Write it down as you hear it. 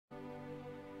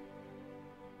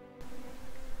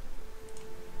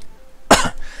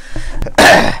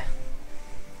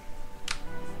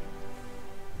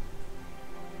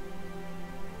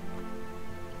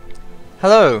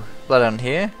Hello, Bloodhound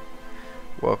here.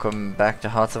 Welcome back to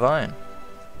Hearts of Iron.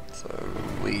 So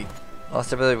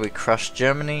last episode we crushed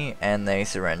Germany and they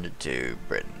surrendered to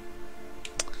Britain.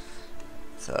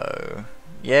 So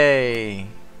yay!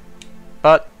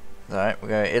 But alright, we'll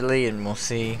go to Italy and we'll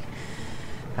see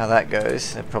how that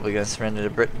goes. They're probably going to surrender to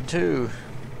Britain too.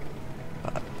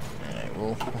 But anyway,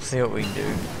 we'll see what we can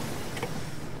do.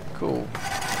 Cool.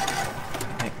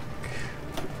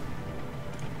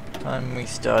 Time we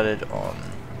started on,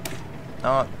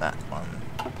 not that one,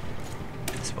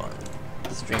 this one,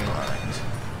 streamlined.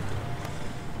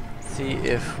 See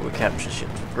if we capture shit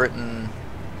for Britain.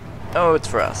 Oh, it's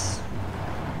for us.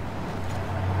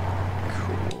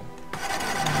 Cool.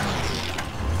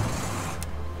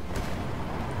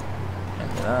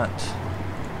 And that.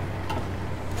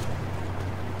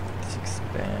 Let's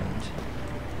expand.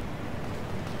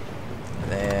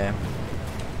 There.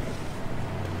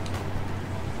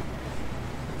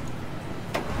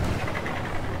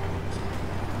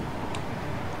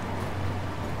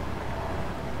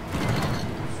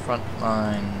 Front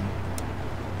line.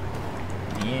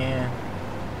 Yeah.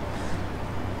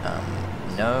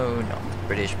 No, not the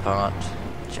British part,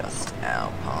 just our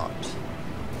part.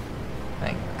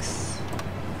 Thanks.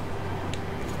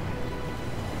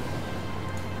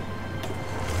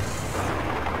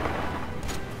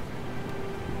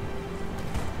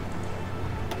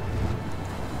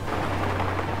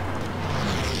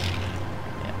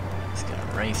 Yeah, just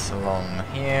gonna race along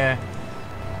here,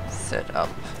 set up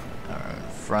our own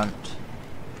front,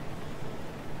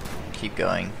 keep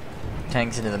going,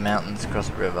 tanks into the mountains, across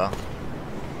the river,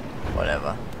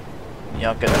 whatever.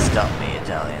 You're not gonna stop me,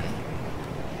 Italian.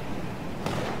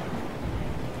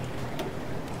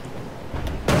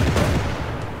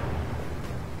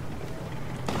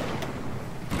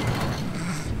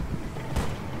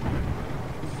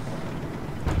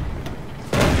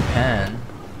 Japan?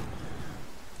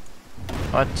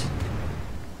 What?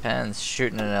 Japan's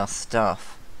shooting at our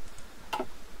stuff.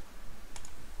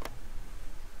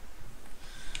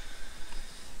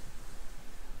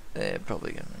 They're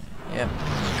probably gonna, yep,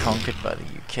 conquered by the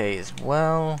UK as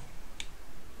well.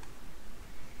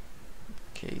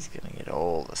 UK's gonna get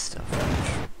all the stuff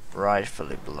which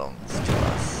rightfully belongs to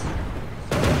us.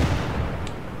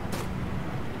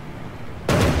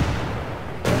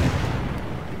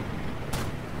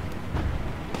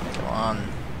 Come on,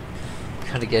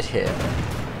 gotta get here.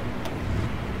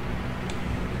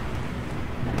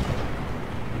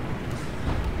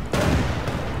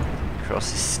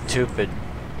 Cross this stupid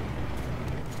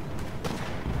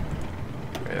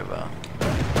river. Cool.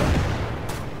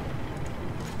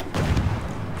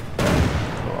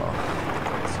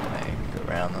 This way, go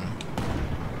around them.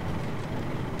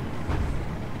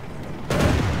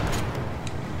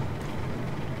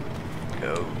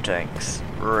 Go tanks,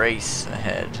 race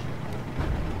ahead.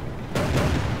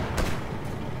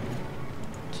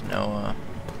 To Noah.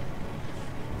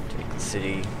 Take the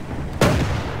city.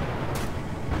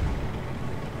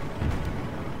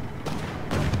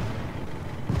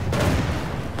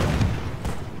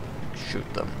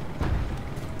 Shoot them.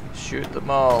 Shoot them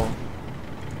all.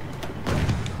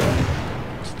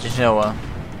 Genoa.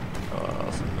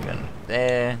 Oh, something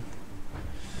there.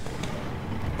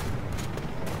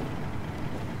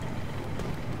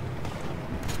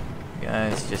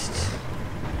 Guys, just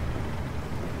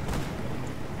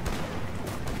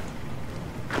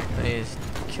please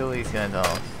kill these guys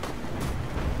off.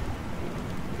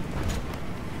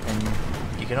 And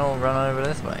you can all run over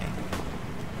this way.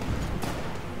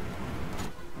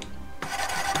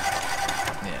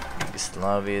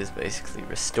 Yugoslavia has basically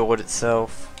restored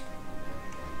itself.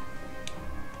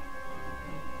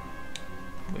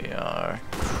 We are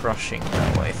crushing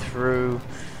our way through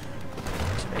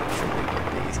to make sure we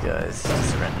get these guys to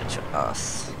surrender to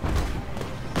us.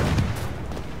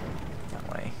 That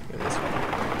way, go this way.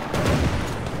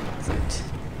 That's it.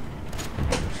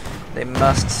 They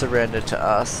must surrender to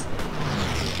us.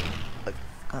 I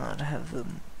can't have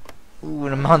them. Ooh,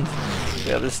 in a month we'll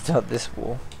be able to start this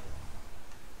war.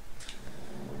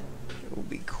 It will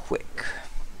be quick.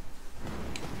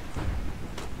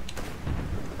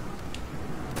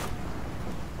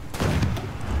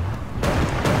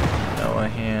 Noah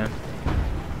here.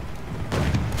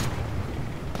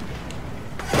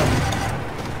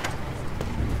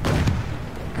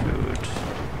 Good.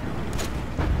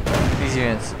 These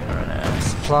units are going to run out of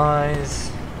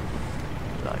supplies.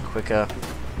 Die quicker.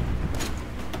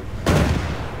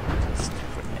 Just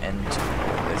put an end to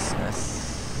all thisness.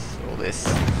 All this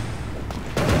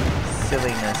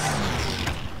silliness.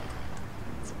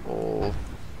 It's all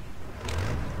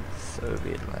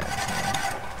Soviet land here.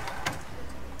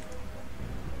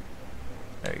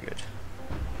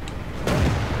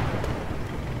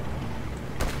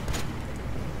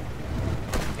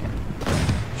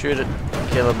 Shoot it.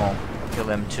 Kill them all. Kill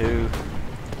them too.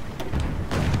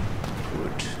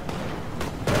 Good.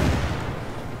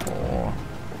 More.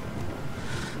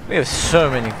 We have so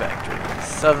many factories.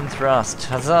 Southern Thrust.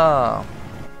 Huzzah!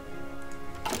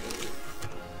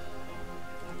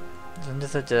 Under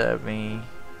the derby.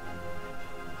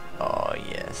 Oh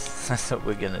yes, that's what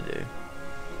we're gonna do.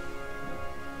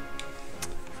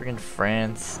 Friggin'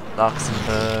 France,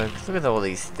 Luxembourg. Look at all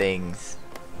these things.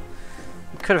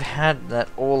 We could have had that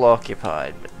all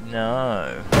occupied, but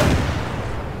no.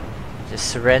 Just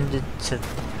surrendered to...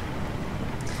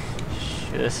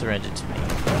 Should have surrendered to me.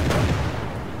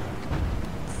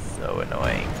 So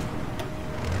annoying.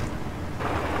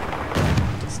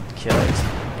 Just kill it.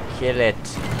 Kill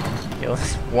it. Kill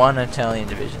this one Italian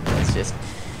division that's just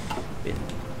been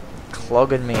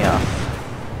clogging me up.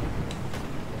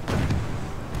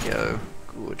 Go.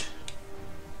 Good.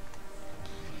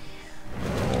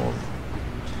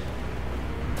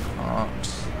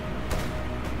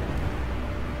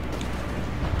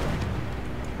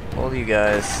 All you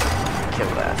guys, kill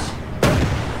that.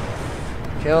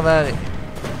 Kill that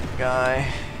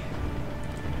guy.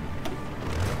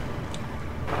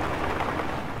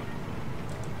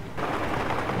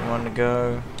 You want to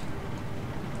go?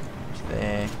 It's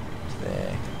there. It's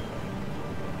there.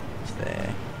 It's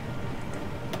there.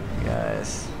 You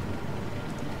guys.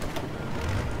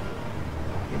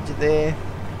 Into there.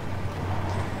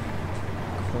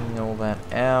 Clean all that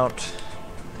out.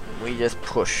 We just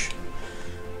push.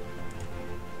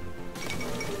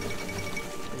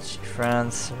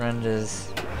 France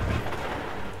surrenders.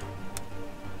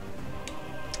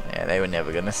 Yeah, they were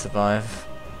never gonna survive.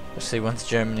 Especially once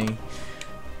Germany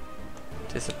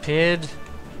disappeared.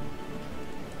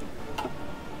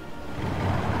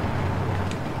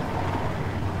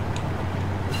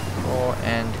 Four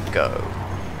and go.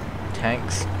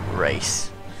 Tanks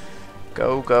race.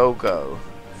 Go, go, go.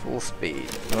 Full speed.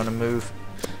 You wanna move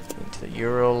into the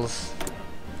Urals.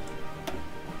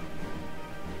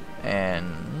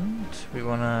 And we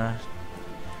want to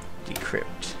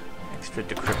decrypt. Extra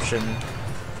decryption.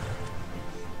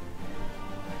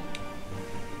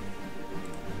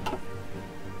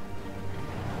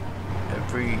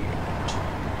 Every unit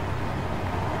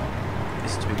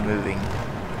is to be moving.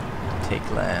 Take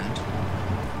land.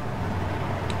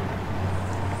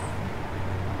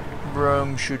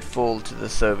 Rome should fall to the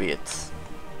Soviets.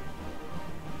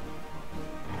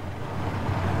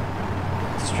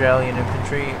 Australian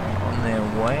infantry on their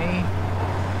way.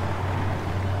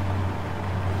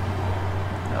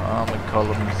 Our armoured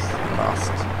columns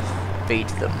must beat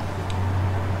them.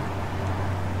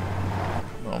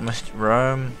 Almost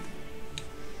Rome.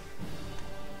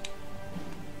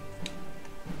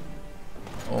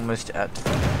 Almost at...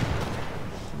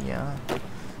 Yeah.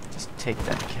 Just take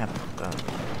that capital.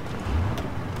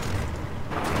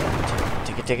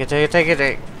 Take it, take it, take it, take it,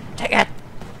 take it! Take it!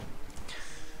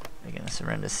 They're gonna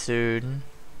surrender soon.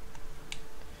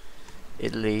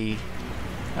 Italy,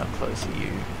 how close are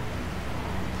you?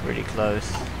 Pretty close.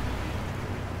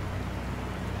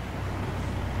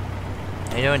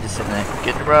 How you doing? Just sitting there.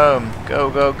 Get to Rome! Go,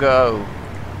 go, go!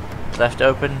 Left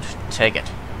open, take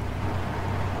it.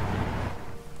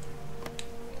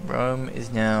 Rome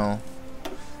is now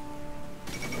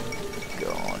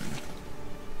gone.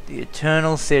 The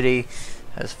Eternal City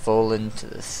has fallen to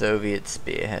the Soviet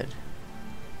spearhead.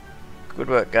 Good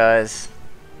work, guys.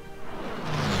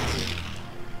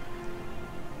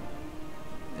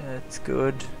 That's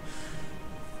good.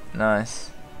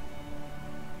 Nice.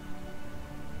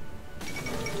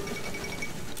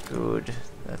 Good.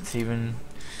 That's even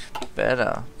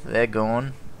better. They're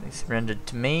gone. They surrendered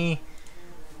to me.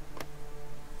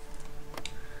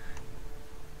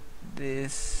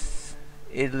 This...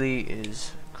 Italy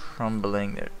is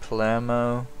crumbling. They're at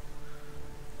Palermo.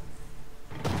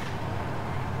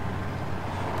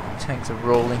 Tanks are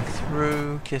rolling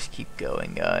through. Just keep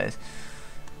going, guys.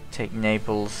 Take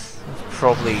Naples. It's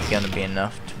probably going to be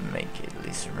enough to make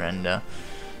Italy surrender.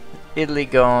 Italy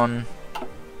gone.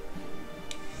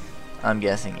 I'm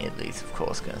guessing Italy's of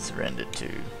course going to surrender to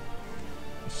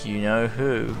you know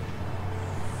who.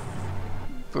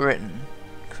 Britain.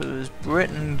 Because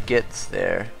Britain gets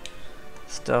their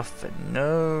stuff for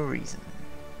no reason.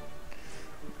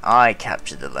 I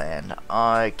captured the land.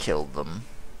 I killed them.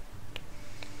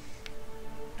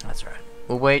 That's right.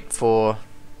 We'll wait for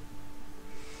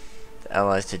the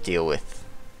Allies to deal with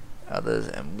others,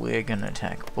 and we're gonna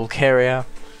attack Bulgaria.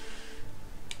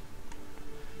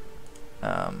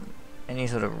 Any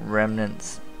sort of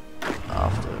remnants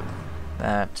after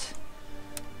that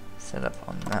set up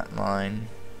on that line.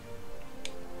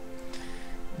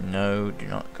 No, do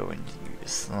not go into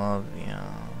Yugoslavia.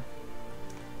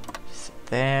 Just sit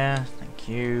there, thank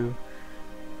you.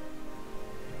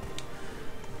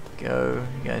 Go,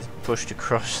 you guys pushed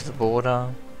across the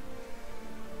border.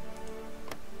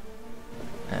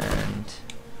 And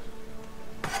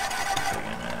we're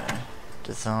gonna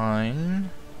design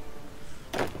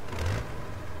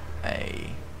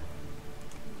a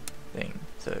thing.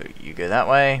 So you go that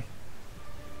way.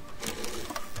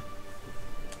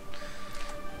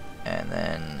 And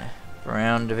then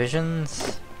brown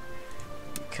divisions,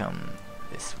 you come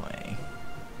this way.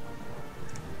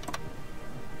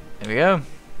 There we go.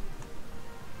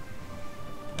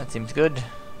 That seems good.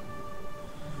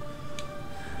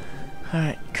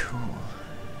 Alright, cool.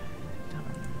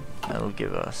 Done. That'll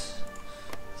give us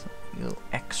something a little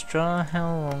extra. How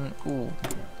long? Ooh, I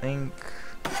think.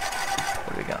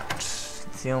 What do we got?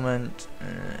 Concealment,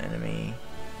 enemy,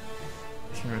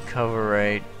 mission recover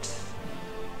rate.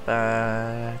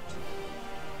 Bad.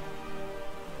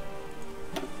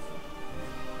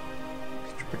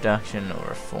 Extra production or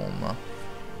reformer.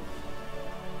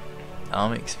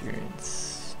 Army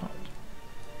experience. Not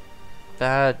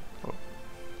bad.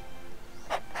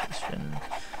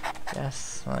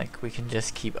 Yes, like we can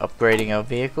just keep upgrading our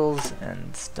vehicles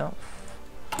and stuff.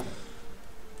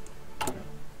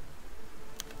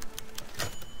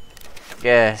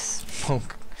 Yes.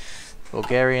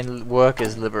 Bulgarian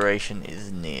workers' liberation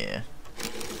is near.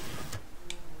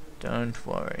 Don't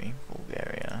worry,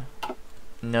 Bulgaria.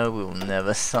 No, we will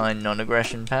never sign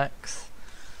non-aggression pacts.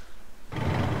 You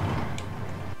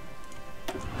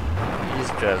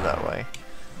just drove that way.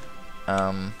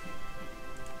 Can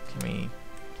we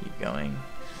keep going?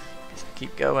 Just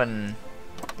keep going.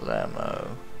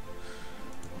 Palermo.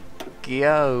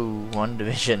 Go! One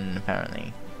division,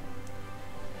 apparently.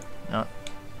 Not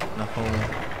the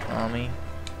whole army.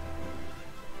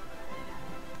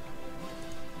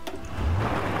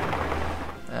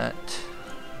 That.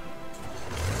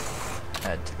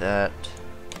 Add to that.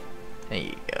 There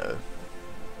you go.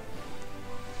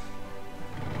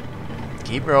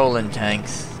 Keep rolling,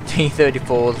 tanks.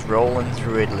 T-34s rolling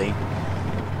through Italy.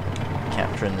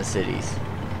 Capturing the cities.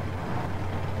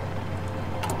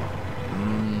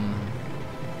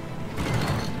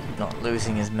 Not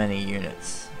losing as many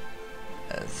units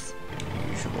as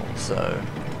usual, so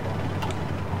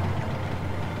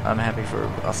I'm happy for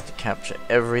us to capture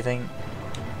everything.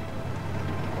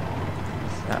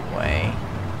 So that way,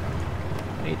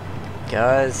 wait,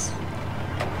 guys,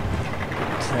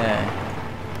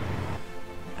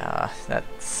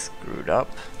 that's screwed up.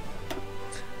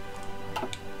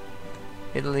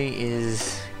 Italy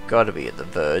is gotta be at the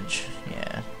verge.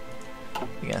 Yeah,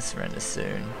 we're gonna surrender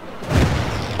soon.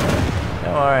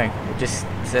 Don't worry, we'll just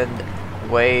send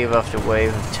wave after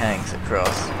wave of tanks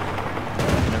across,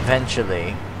 and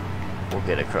eventually we'll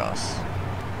get across.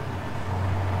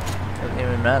 Doesn't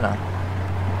even matter.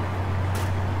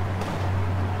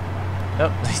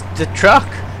 Oh, the truck!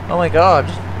 Oh my god!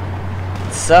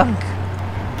 It sunk!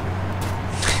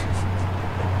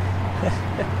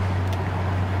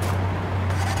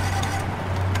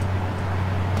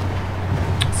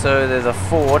 So there's a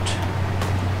fort,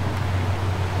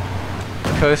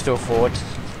 coastal fort,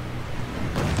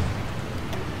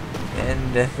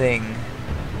 and the thing.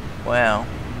 Wow.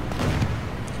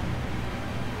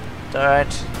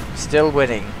 Alright, still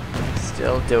winning,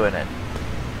 still doing it.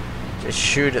 Just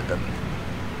shoot at them.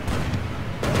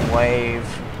 Wave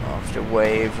after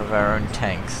wave of our own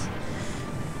tanks.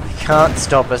 They can't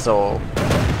stop us all.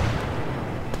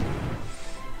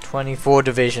 24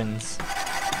 divisions.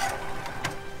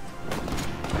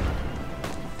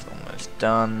 It's almost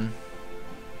done.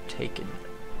 Taken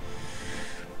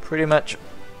pretty much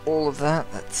all of that.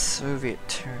 That's Soviet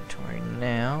territory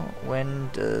now. When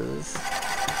does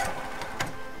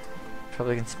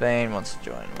Republican Spain wants to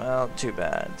join? Well, too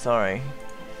bad. Sorry.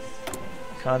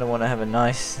 Kind of want to have a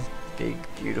nice, big,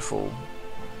 beautiful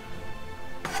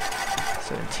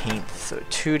 17th. So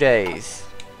 2 days,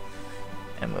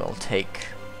 and we'll take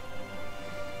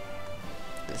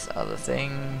this other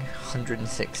thing.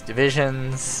 106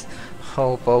 divisions.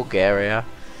 Whole Bulgaria.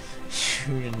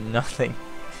 Shoot nothing.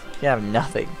 You have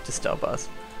nothing to stop us.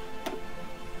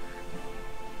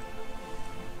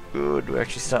 Good, we're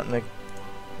actually starting to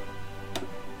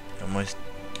almost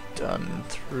done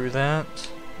through that.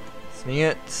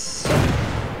 Units,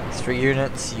 extra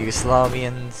units,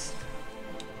 Yugoslavians.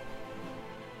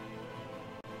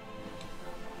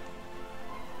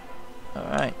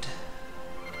 Alright.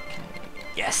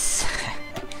 Yes!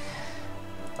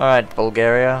 Alright,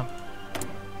 Bulgaria.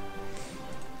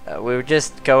 We were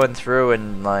just going through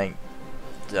and like,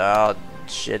 oh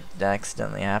shit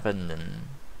accidentally happened, and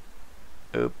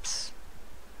Oops.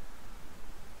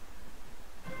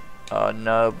 Oh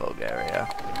no, Bulgaria.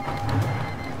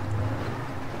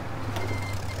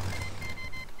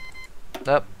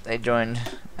 Nope, they joined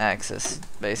Axis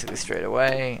basically straight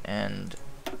away and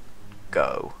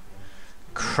go.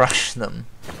 Crush them.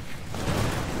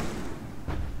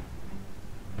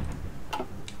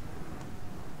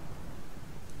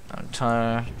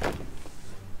 Entire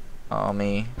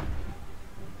army.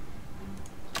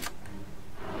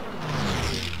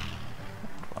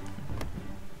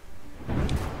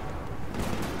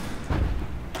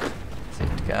 That's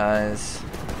it, guys.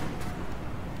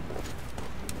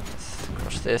 Let's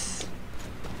crush this.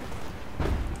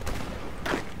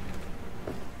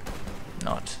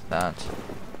 Not that.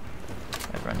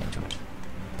 I'd run into it.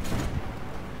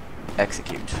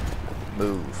 Execute.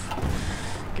 Move.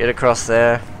 Get across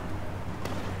there.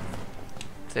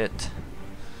 That's it.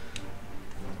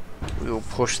 We will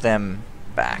push them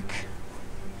back.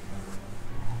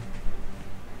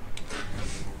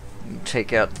 And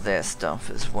take out their stuff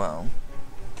as well.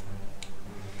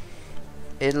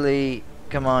 Italy,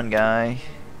 come on, guy.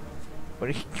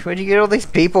 Where'd you get all these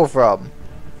people from?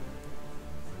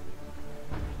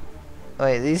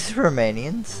 Wait, these are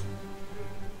Romanians?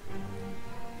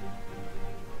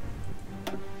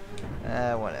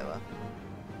 Whatever.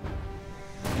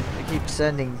 They keep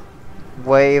sending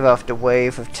wave after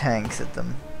wave of tanks at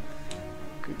them.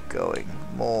 Keep going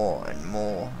more and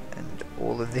more, and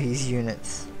all of these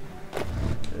units.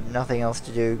 There's nothing else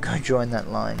to do, go join that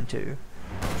line too.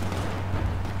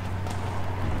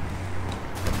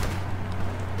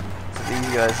 So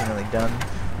these guys are nearly done.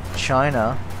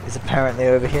 China is apparently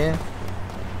over here,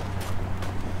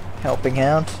 helping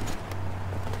out.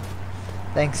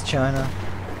 Thanks, China.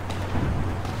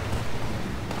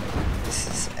 This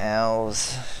is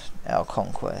ours, our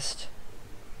conquest.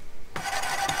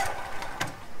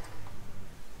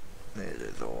 It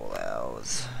is all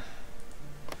ours.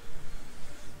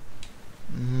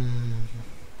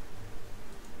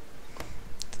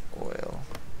 Oil.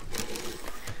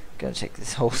 Gonna take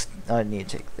this whole. I need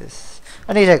to take this.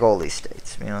 I need to take all these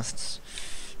states. To be honest,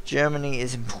 Germany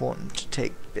is important to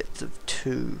take bits of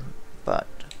too, but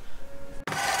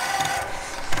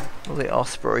probably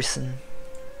Ostpreußen.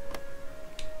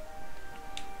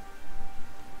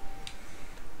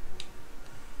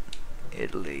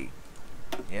 Italy.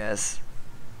 Yes.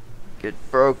 Get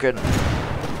broken.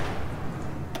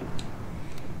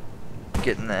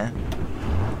 Getting there.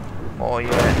 More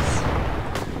units.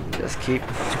 Just keep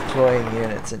deploying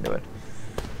units into it.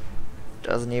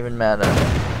 Doesn't even matter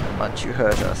how much you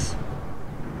hurt us.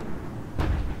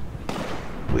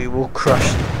 We will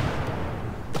crush them.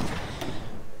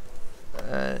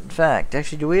 In fact,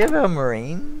 actually, do we have our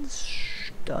Marines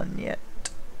done yet?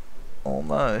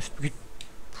 Almost. We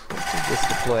could probably just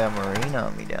deploy our Marine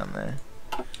army down there.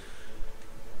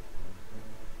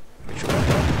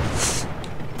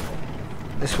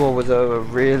 This war was over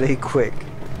really quick.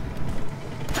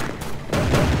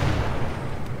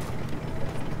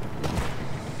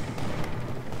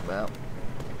 Well,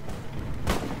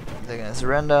 they're gonna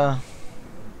surrender.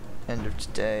 End of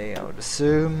today, I would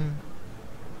assume.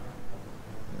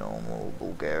 Normal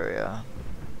Bulgaria.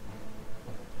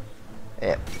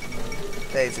 Yep,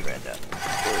 they surrender.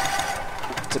 Good.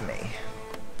 To me.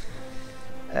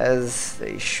 As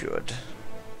they should.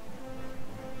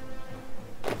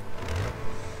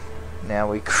 Now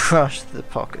we crush the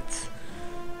pockets.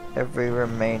 Every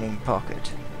remaining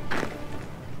pocket.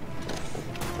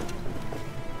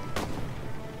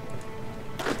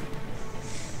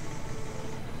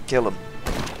 Kill him.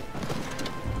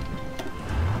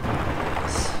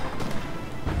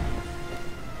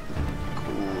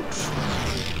 Good.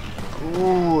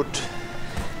 Good.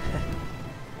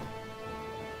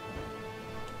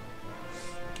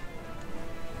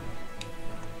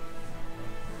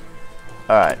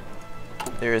 Alright.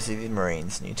 Seriously, these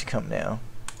Marines need to come now.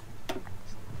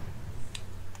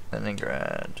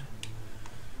 Leningrad.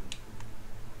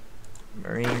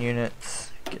 Marine units.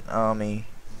 Get an army.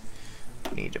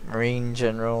 Need a Marine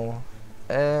general.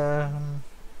 Who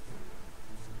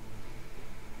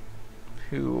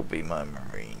will be my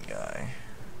Marine guy?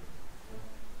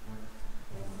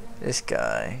 This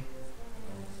guy.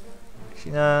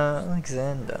 Actually, no,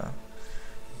 Alexander.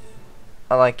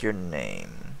 I like your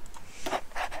name.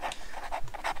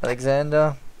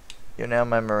 Alexander, you're now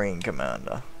my Marine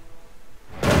commander.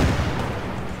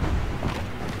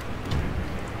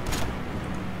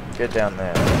 Get down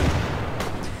there.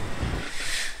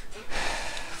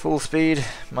 Full speed,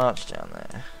 march down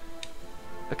there.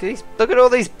 Look at these. Look at all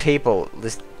these people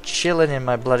just chilling in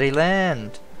my bloody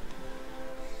land.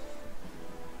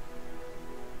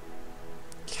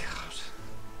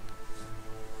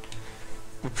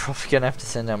 probably gonna have to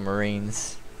send our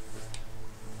Marines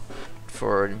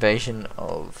for invasion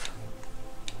of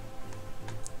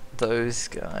those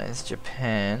guys.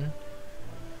 Japan.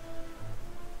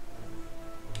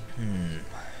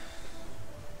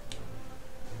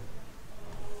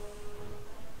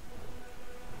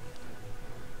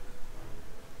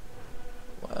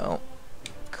 Well,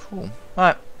 cool.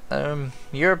 Alright,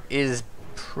 Europe is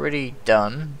pretty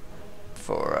done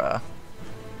for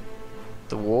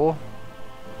the war.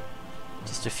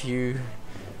 Just a few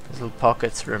little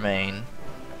pockets remain.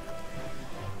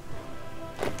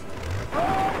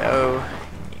 Go,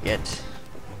 you get.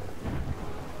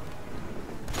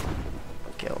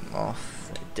 Kill them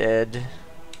off, they're dead.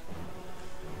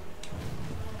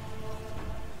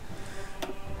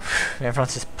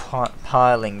 Everyone's just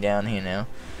piling down here now.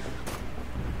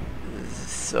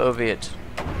 Soviet.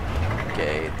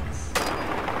 Okay.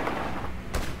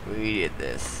 We did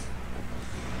this.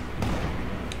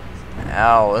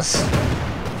 Hours.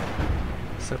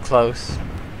 So close.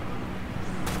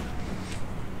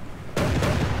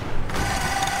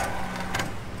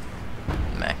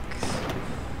 Max.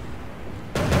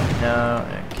 No,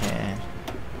 okay.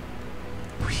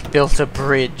 We built a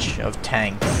bridge of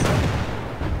tanks.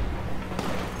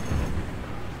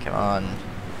 Come on.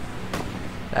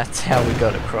 That's how we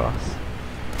got across.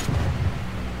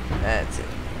 That's it.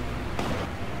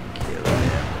 Kill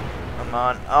him. Come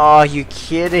on. Oh, are you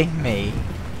kidding me?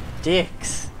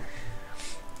 Dicks.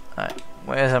 Alright,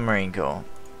 where's our Marine Corps?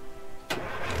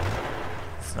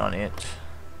 It's not it.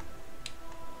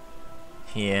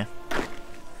 Here.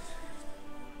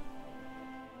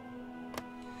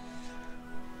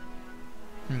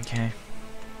 Okay.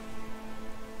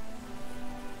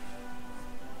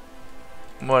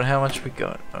 What? How much we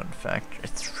got on factory?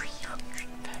 300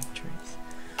 factories.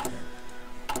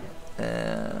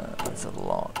 That's a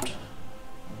lot.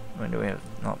 When do we have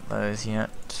not those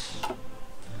yet?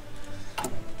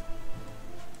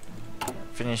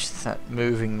 Finish that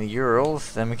moving the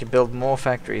Urals, then we can build more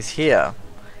factories here.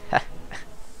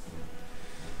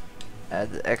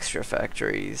 Add extra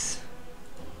factories,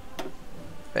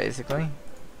 basically.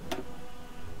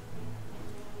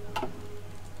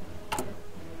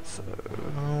 So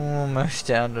almost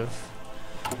out of.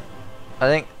 I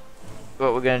think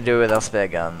what we're gonna do with our spare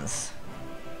guns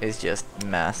is just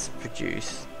mass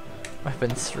produce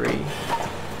weapons 3,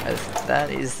 as that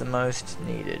is the most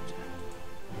needed.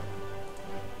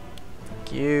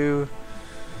 Thank you.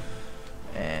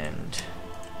 And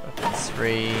weapons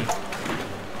 3.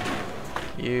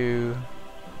 You.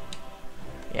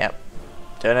 Yep.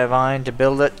 Don't have iron to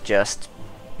build it, just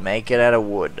make it out of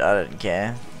wood. I don't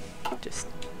care. Just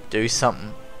do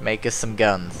something. Make us some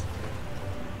guns.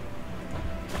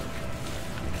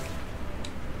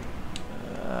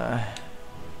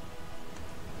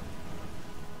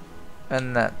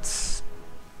 And that's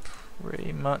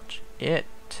pretty much it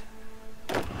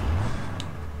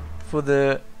for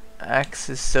the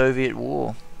Axis-Soviet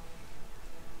war.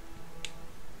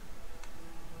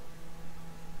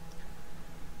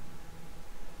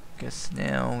 Guess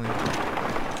now we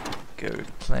go to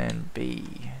plan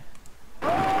B.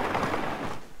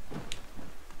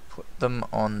 Put them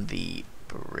on the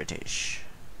British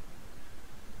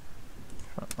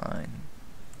front line.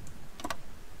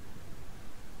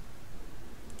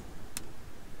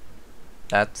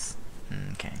 That's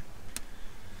okay.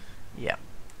 Yeah.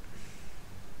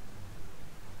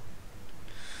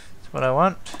 That's what I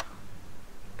want.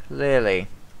 Clearly.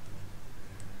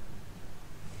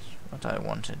 That's what I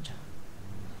wanted.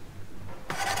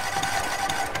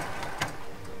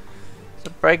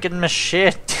 So breaking my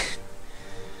shit.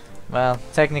 Well,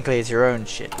 technically it's your own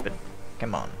shit, but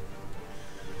come on.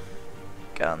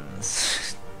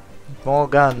 Guns. More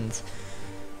guns.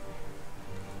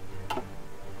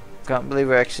 Can't believe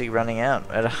we're actually running out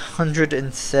at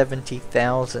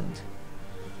 170,000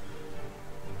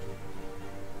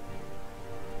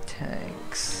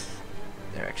 tanks.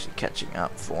 They're actually catching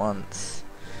up for once.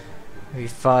 Heavy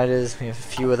fighters, we have a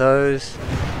few of those.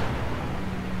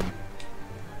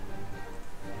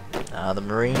 The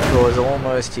Marine Corps is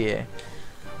almost here.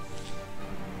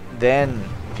 Then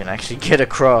we can actually get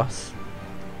across.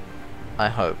 I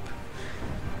hope.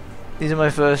 These are my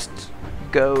first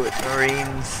go at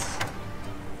Marines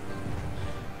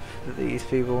for these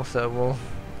people, so we'll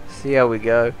see how we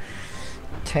go.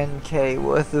 10k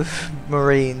worth of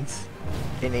Marines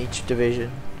in each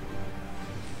division.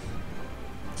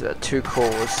 So 2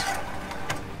 corps.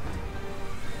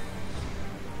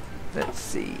 Let's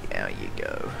see how you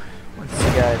go. Once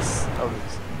you guys,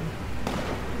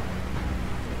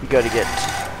 you gotta get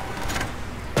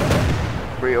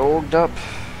reorged up.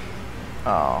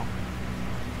 Oh.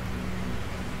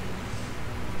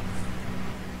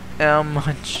 how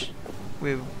much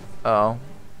we've... Oh,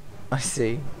 I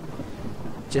see.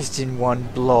 Just in one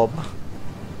blob.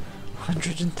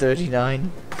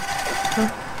 139.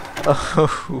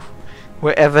 Oh,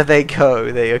 wherever they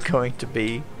go, they are going to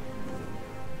be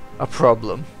a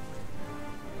problem.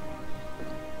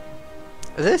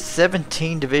 There's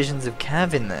 17 divisions of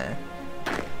cav in there.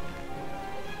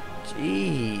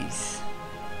 Jeez.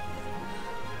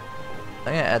 I'm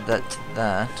gonna add that to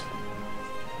that.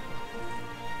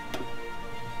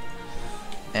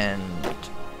 And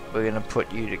we're gonna put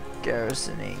you to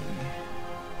garrisoning.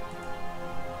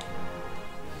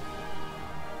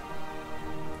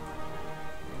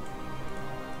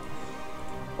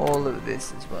 All of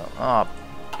this as well. Oh,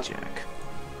 jack.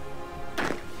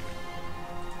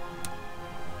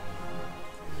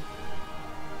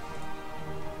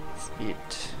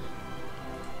 It.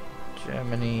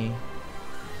 Germany.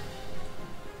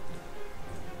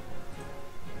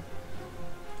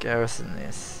 Garrison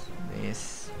this.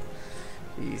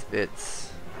 These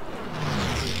bits.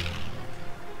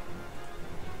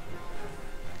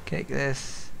 Take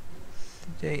this.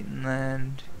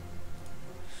 Sudetenland.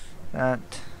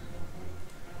 That.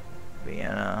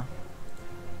 Vienna.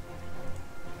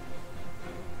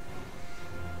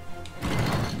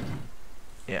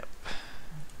 Yep.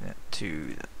 That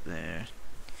two there.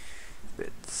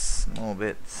 Bits. Small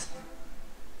bits.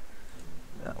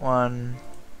 That one.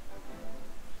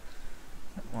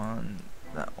 That one.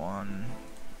 That one.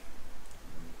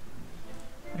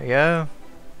 There we go.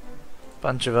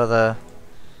 Bunch of other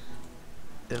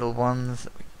little ones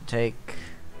that we can take.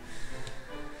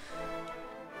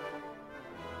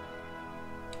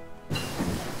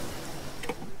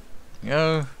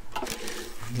 Go.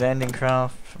 Landing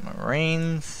craft for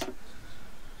Marines.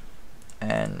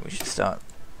 And we should start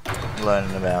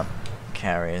learning about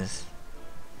carriers.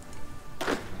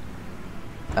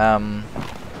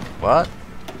 What?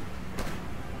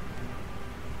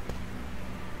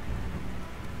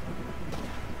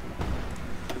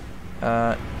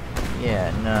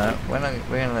 Yeah, no, we're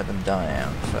gonna let them die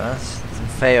out first and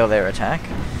fail their attack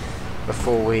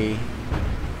before we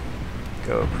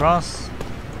go across.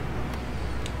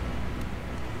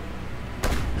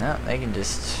 No, they can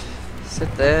just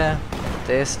sit there with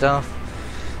their stuff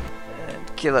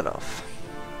and kill it off.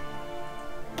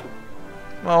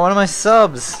 Well, one of my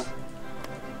subs!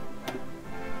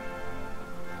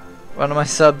 One of my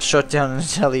subs shot down an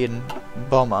Italian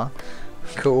bomber.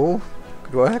 Cool.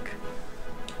 Good work.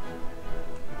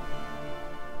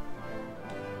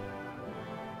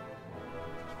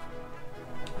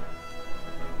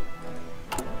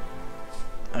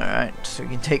 Alright, so we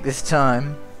can take this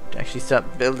time to actually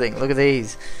start building. Look at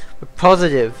these. We're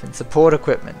positive in support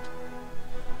equipment.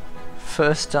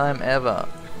 First time ever.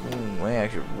 Ooh, we're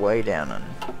actually way down on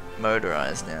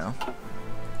motorized now.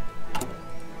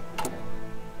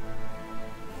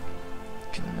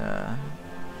 Can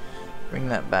bring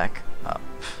that back up.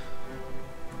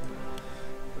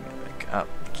 Bring it back up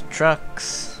to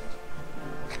trucks.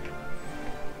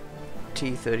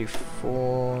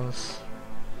 T-34s.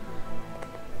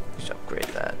 Let's upgrade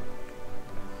that.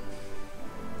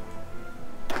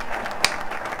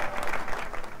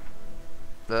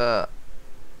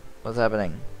 What's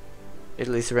happening?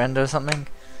 Italy surrender or something?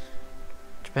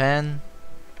 Japan?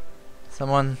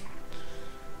 Someone?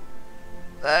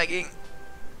 Lagging.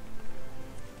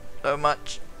 So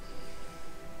much.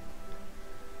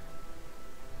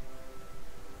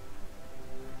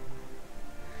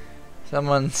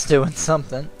 Someone's doing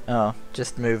something. Oh,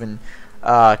 just moving.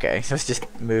 Ah, okay. So it's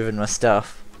just moving my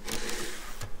stuff.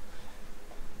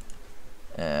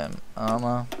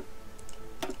 Armor.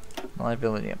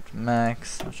 Liability up to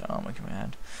max. How much armor can we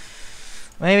add?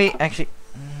 Maybe, actually,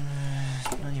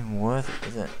 it's not even worth it,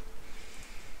 is it?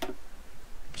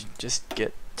 Just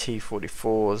get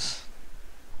T-44s.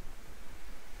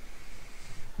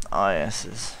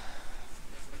 ISs.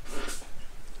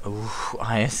 Ooh,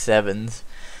 IS-7s.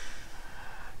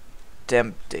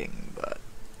 Tempting, but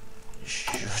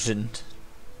shouldn't.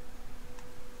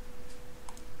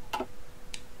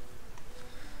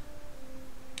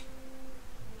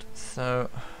 So,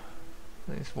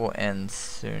 this war ends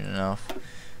soon enough.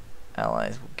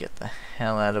 Allies will get the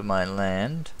hell out of my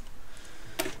land.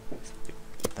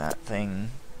 That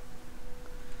thing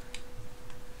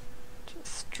to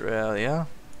Australia.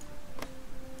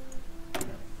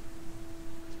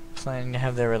 Planning to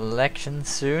have their election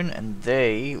soon, and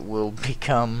they will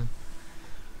become.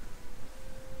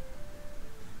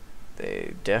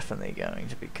 They're definitely going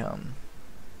to become.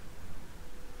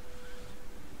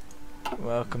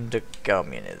 Welcome to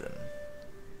communism.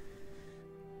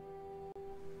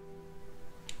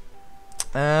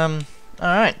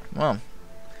 Alright, well,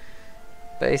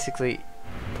 basically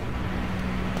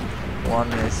won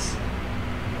this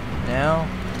now.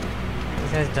 Are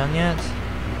these guys done yet?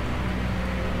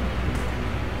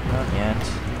 Not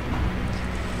yet.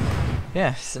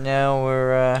 Yeah, so now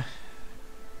we're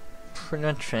pretty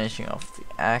much finishing off the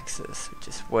Axis. We're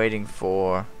just waiting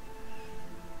for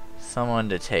someone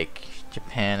to take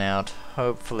Japan out.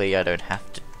 Hopefully I don't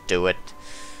have to do it,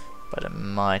 but it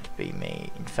might be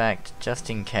me. In fact, just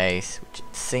in case, which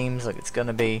it seems like it's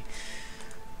gonna be,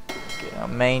 get our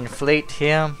main fleet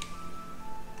here.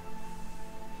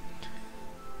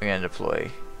 We're gonna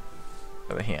deploy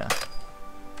over here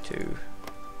to,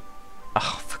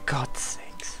 oh, for God's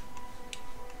sakes.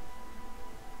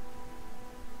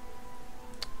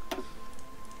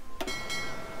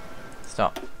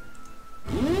 Stop.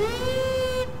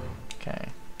 Okay.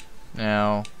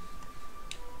 Now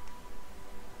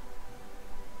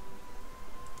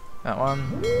that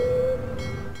one.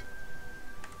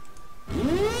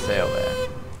 Sail there.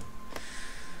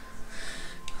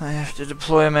 I have to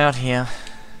deploy them out here.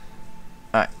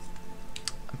 Alright.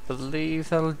 I believe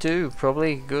that'll do.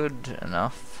 Probably good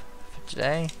enough for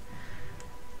today.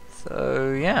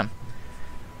 So yeah.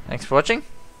 Thanks for watching.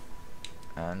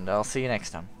 And I'll see you next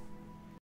time.